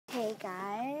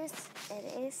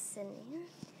guys, Sydney,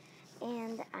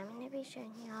 and I'm going to be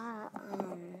showing y'all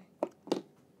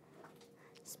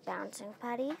this bouncing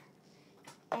putty.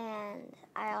 And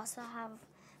I also have,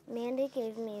 Mandy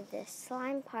gave me this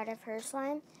slime, part of her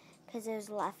slime, because it was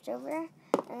leftover.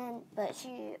 But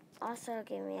she also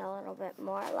gave me a little bit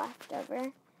more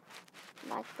leftover,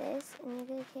 like this, and you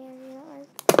can carry it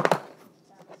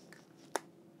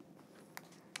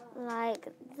like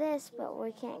this, but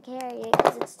we can't carry it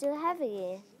because it's too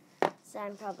heavy. So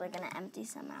I'm probably going to empty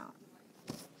some out.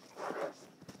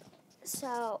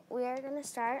 So we are going to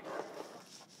start.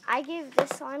 I gave this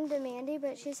slime to Mandy,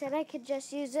 but she said I could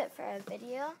just use it for a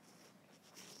video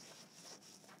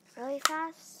really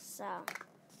fast. So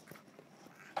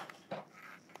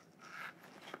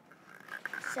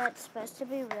it's supposed to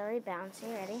be really bouncy.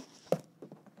 Ready?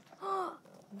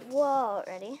 Whoa,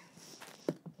 ready?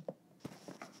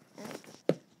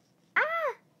 Ah!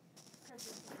 Hey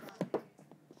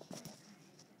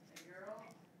girl?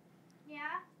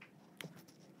 Yeah?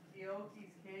 The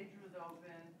Oakie's cage was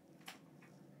open.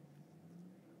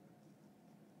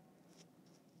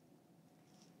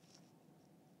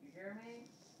 You hear me?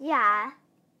 Yeah.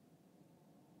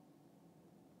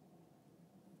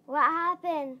 What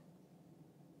happened?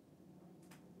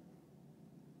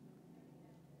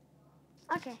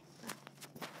 Okay.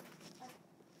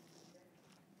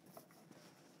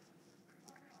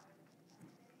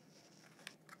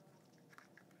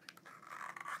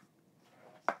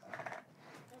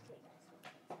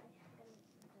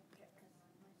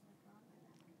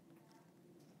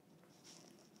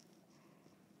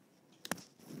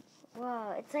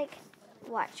 Whoa, it's like,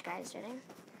 watch guys, ready?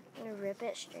 I'm gonna rip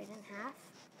it straight in half.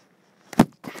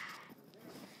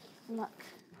 Look.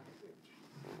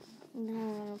 Now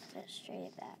I'm gonna put it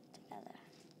straight back together.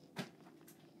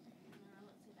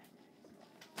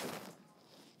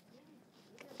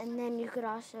 And then you could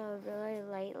also really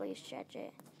lightly stretch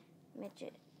it. Make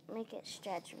it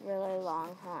stretch really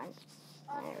long, hon.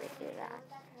 I'm gonna redo that.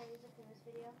 Can I use it for this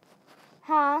video?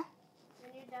 Huh?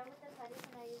 When you're done with the putty,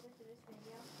 can I use it for this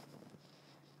video?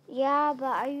 Yeah, but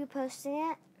are you posting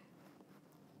it?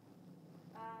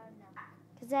 No.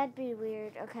 Because that'd be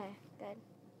weird. Okay, good.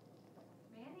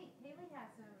 Mandy, Haley has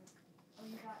some. Oh,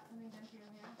 you got something done to your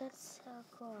hair? That's so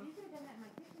cool. You could have done that in my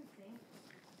kitchen sink.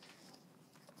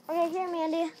 Okay, here,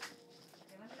 Mandy. Okay,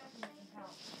 let me know if you need some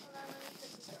help. Hold on, let me put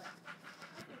this away.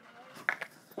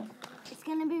 It's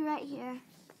gonna be right here.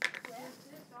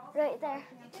 Where? Right there. You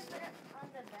can put it on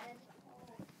the bed.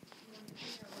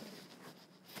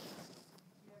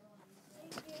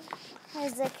 Thank you.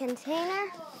 Here's the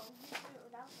container.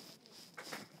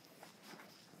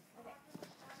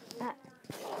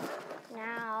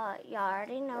 Now, you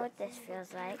already know what this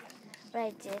feels like, but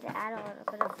I did add a little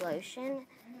bit of lotion,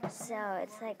 so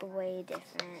it's like way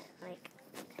different. Like,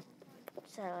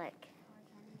 so like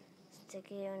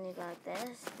sticky when you go like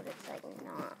this, but it's like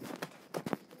not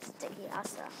sticky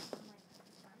also.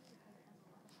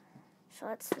 So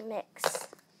let's mix.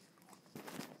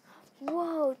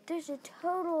 Whoa, there's a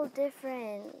total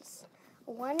difference.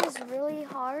 One is really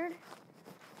hard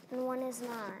and one is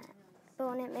not. But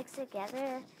when it mixed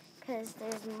together, because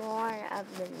there's more of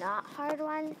the not hard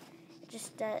one,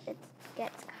 it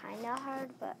gets kind of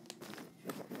hard, but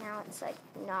now it's like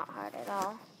not hard at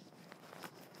all.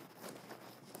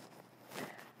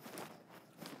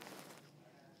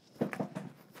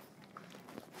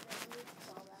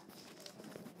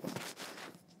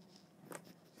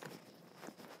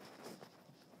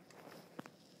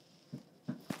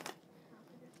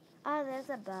 Oh, there's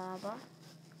a bubble.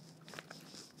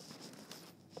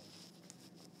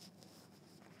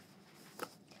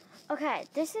 Okay,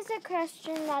 this is a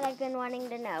question that I've been wanting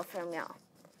to know from y'all.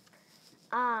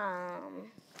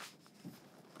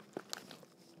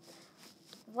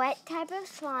 What type of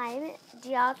slime do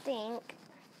y'all think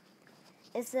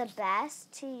is the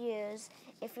best to use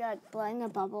if you're like blowing a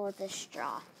bubble with a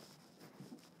straw?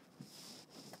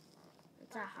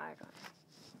 It's a hard one.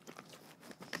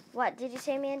 What did you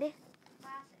say, Mandy?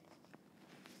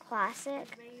 Classic.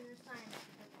 Classic? Regular slime.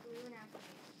 Like glue and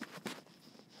acrylic.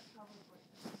 Probably.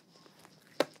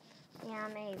 Yeah,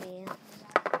 maybe.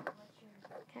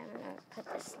 Okay, I'm going to put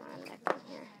this slime back in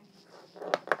here.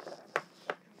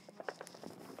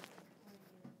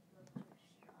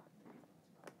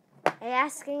 Are you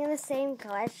asking the same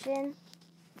question?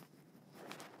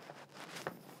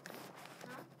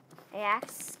 Are you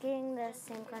asking the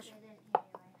same question?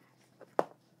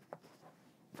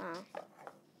 Oh.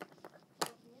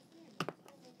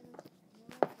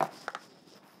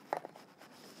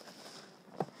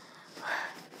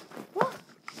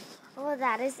 Well,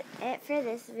 that is it for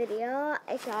this video.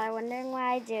 If y'all are wondering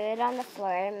why I do it on the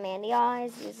floor, Mandy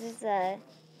always uses a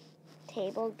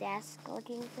table desk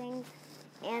looking thing.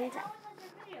 And, How long has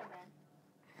your video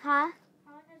been? huh? How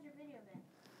long has your video been?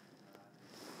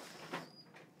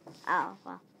 Oh,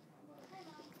 well.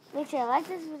 Make sure to like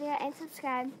this video and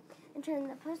subscribe. And turn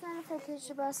the post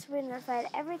notification bell to be notified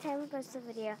every time we post a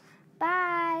video.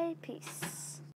 Bye. Peace.